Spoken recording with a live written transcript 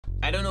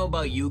I don't know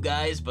about you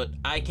guys, but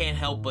I can't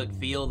help but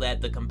feel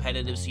that the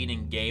competitive scene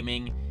in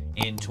gaming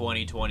in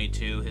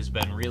 2022 has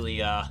been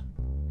really,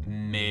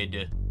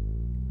 mid.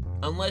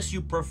 Unless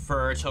you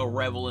prefer to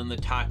revel in the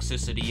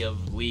toxicity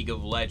of League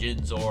of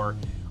Legends or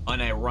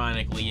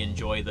unironically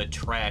enjoy the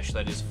trash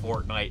that is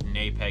Fortnite and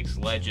Apex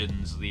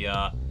Legends, the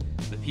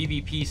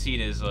PvP scene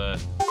is,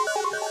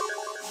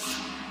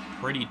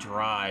 pretty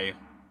dry.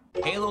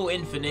 Halo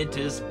Infinite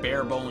is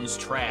bare-bones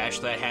trash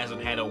that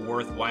hasn't had a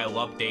worthwhile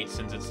update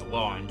since its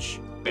launch.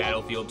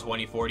 Battlefield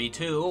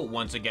 2042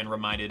 once again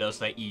reminded us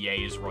that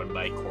EA is run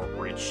by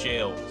corporate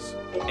shills.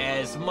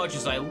 As much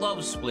as I love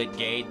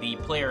Splitgate, the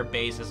player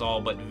base has all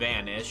but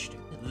vanished,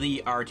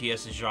 the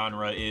RTS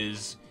genre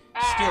is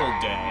still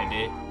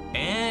dead,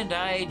 and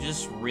I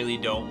just really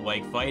don't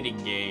like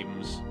fighting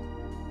games.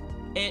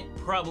 It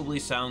probably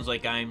sounds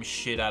like I'm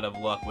shit out of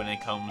luck when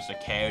it comes to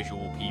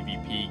casual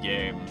PvP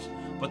games,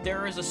 but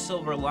there is a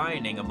silver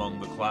lining among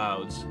the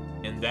clouds,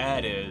 and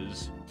that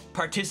is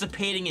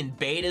participating in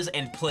betas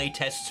and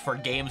playtests for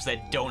games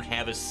that don't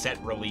have a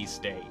set release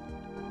date.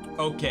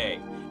 Okay,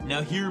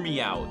 now hear me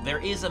out.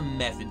 There is a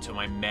method to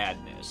my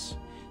madness.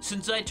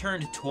 Since I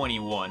turned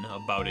 21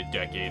 about a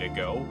decade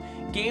ago,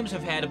 games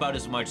have had about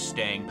as much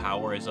staying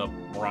power as a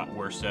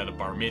bratwurst at a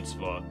bar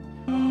mitzvah.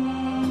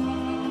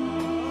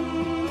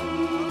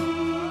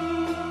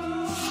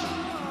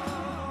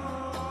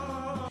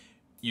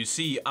 You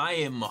see, I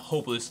am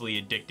hopelessly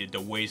addicted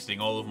to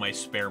wasting all of my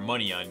spare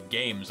money on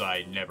games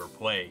I never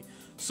play,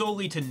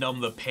 solely to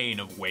numb the pain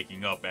of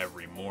waking up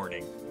every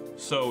morning.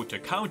 So to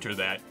counter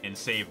that and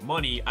save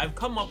money, I've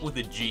come up with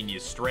a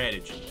genius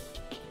strategy.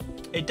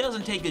 It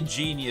doesn't take a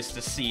genius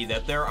to see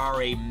that there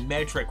are a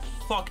metric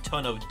fuck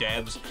ton of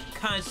devs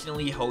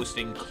constantly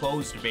hosting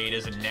closed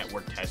betas and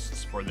network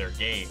tests for their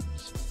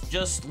games.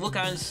 Just look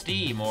on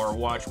Steam or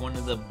watch one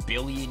of the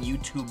billion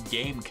YouTube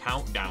game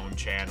countdown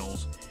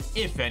channels.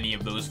 If any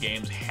of those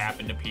games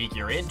happen to pique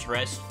your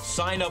interest,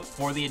 sign up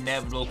for the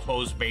inevitable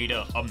closed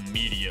beta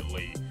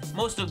immediately.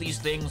 Most of these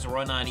things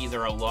run on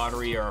either a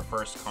lottery or a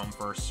first come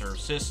first serve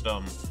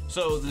system,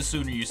 so the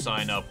sooner you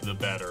sign up, the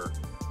better.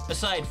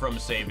 Aside from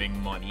saving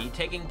money,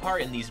 taking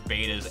part in these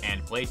betas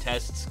and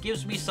playtests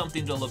gives me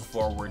something to look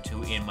forward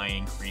to in my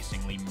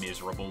increasingly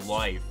miserable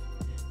life.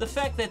 The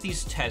fact that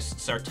these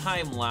tests are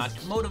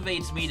time-locked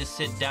motivates me to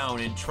sit down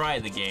and try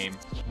the game,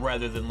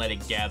 rather than let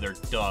it gather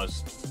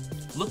dust.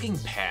 Looking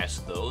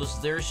past those,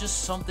 there's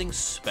just something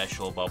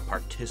special about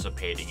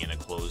participating in a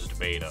closed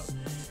beta.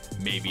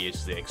 Maybe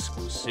it's the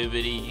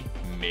exclusivity,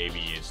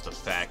 maybe it's the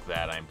fact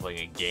that I'm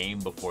playing a game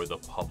before the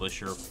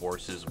publisher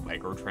forces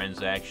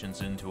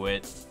microtransactions into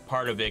it.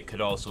 Part of it could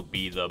also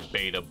be the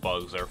beta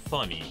bugs are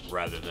funny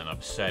rather than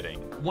upsetting.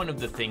 One of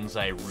the things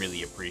I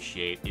really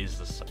appreciate is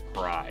the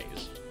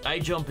surprise. I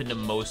jump into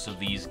most of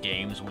these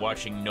games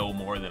watching no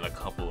more than a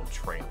couple of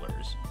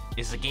trailers.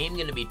 Is the game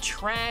gonna be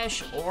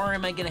trash, or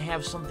am I gonna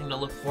have something to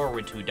look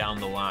forward to down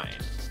the line?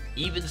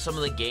 Even some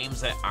of the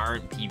games that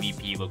aren't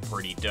PvP look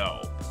pretty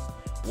dope.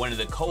 One of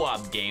the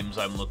co-op games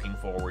I'm looking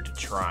forward to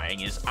trying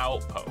is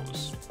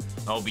Outpost.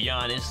 I'll be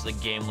honest, the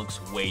game looks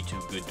way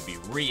too good to be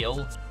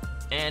real,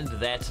 and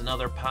that's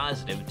another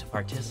positive to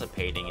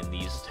participating in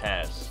these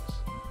tests.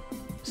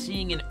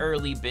 Seeing an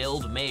early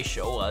build may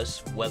show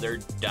us whether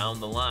down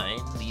the line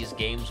these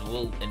games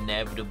will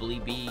inevitably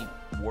be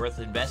worth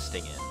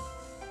investing in.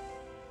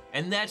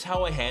 And that's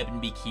how I happen to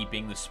be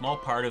keeping the small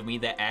part of me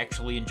that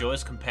actually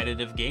enjoys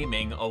competitive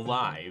gaming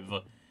alive.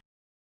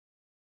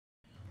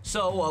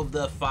 So, of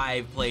the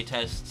 5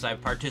 playtests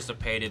I've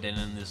participated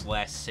in this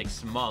last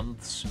 6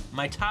 months,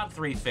 my top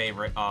 3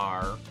 favorite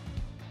are...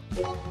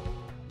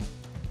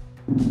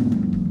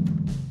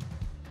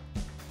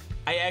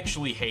 I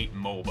actually hate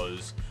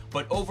MOBAs,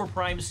 but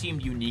Overprime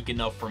seemed unique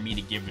enough for me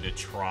to give it a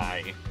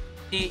try.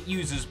 It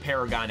uses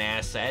Paragon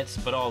assets,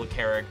 but all the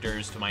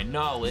characters, to my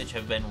knowledge,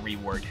 have been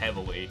reworked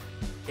heavily.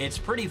 It's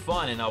pretty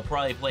fun, and I'll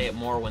probably play it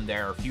more when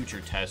there are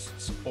future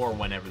tests, or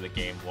whenever the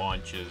game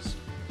launches.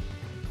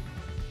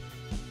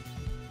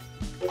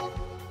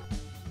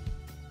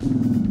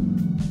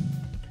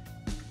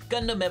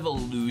 Gundam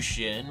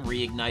Evolution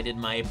reignited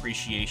my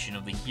appreciation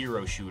of the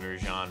hero shooter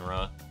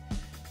genre.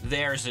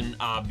 There's an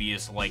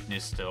obvious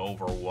likeness to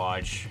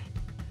Overwatch.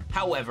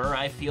 However,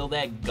 I feel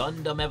that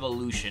Gundam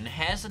Evolution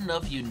has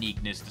enough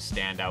uniqueness to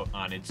stand out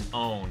on its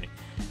own.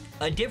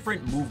 A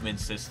different movement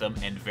system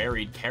and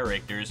varied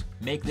characters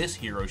make this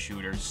hero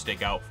shooter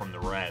stick out from the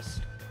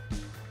rest.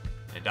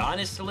 And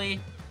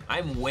honestly,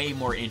 I'm way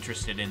more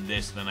interested in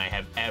this than I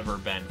have ever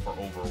been for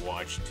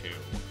Overwatch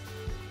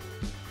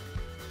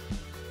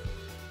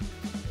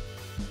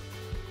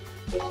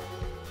 2.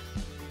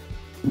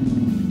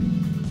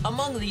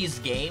 Among these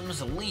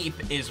games, Leap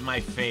is my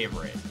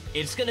favorite.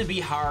 It's gonna be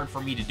hard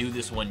for me to do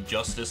this one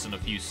justice in a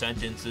few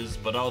sentences,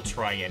 but I'll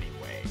try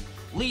anyway.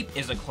 Leap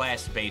is a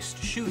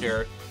class-based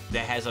shooter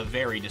that has a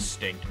very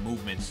distinct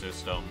movement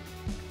system.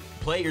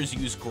 Players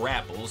use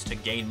grapples to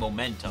gain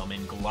momentum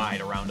and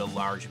glide around a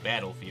large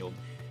battlefield.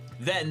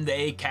 Then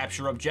they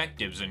capture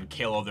objectives and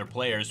kill other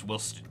players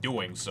whilst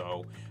doing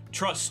so.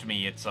 Trust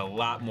me, it's a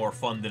lot more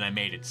fun than I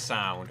made it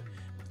sound.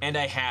 And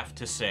I have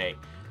to say,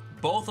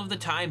 both of the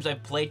times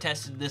I've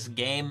playtested this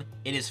game,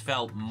 it has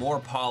felt more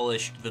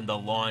polished than the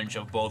launch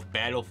of both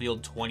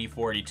Battlefield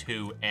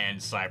 2042 and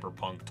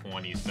Cyberpunk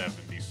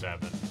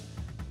 2077.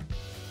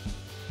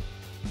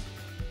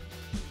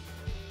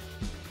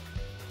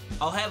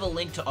 I'll have a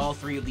link to all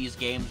three of these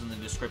games in the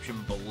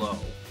description below.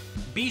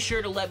 Be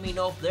sure to let me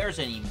know if there's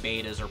any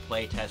betas or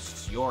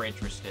playtests you're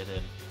interested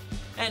in.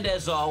 And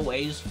as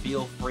always,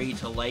 feel free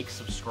to like,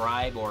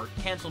 subscribe, or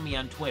cancel me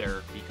on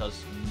Twitter,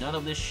 because none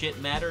of this shit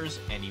matters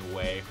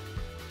anyway.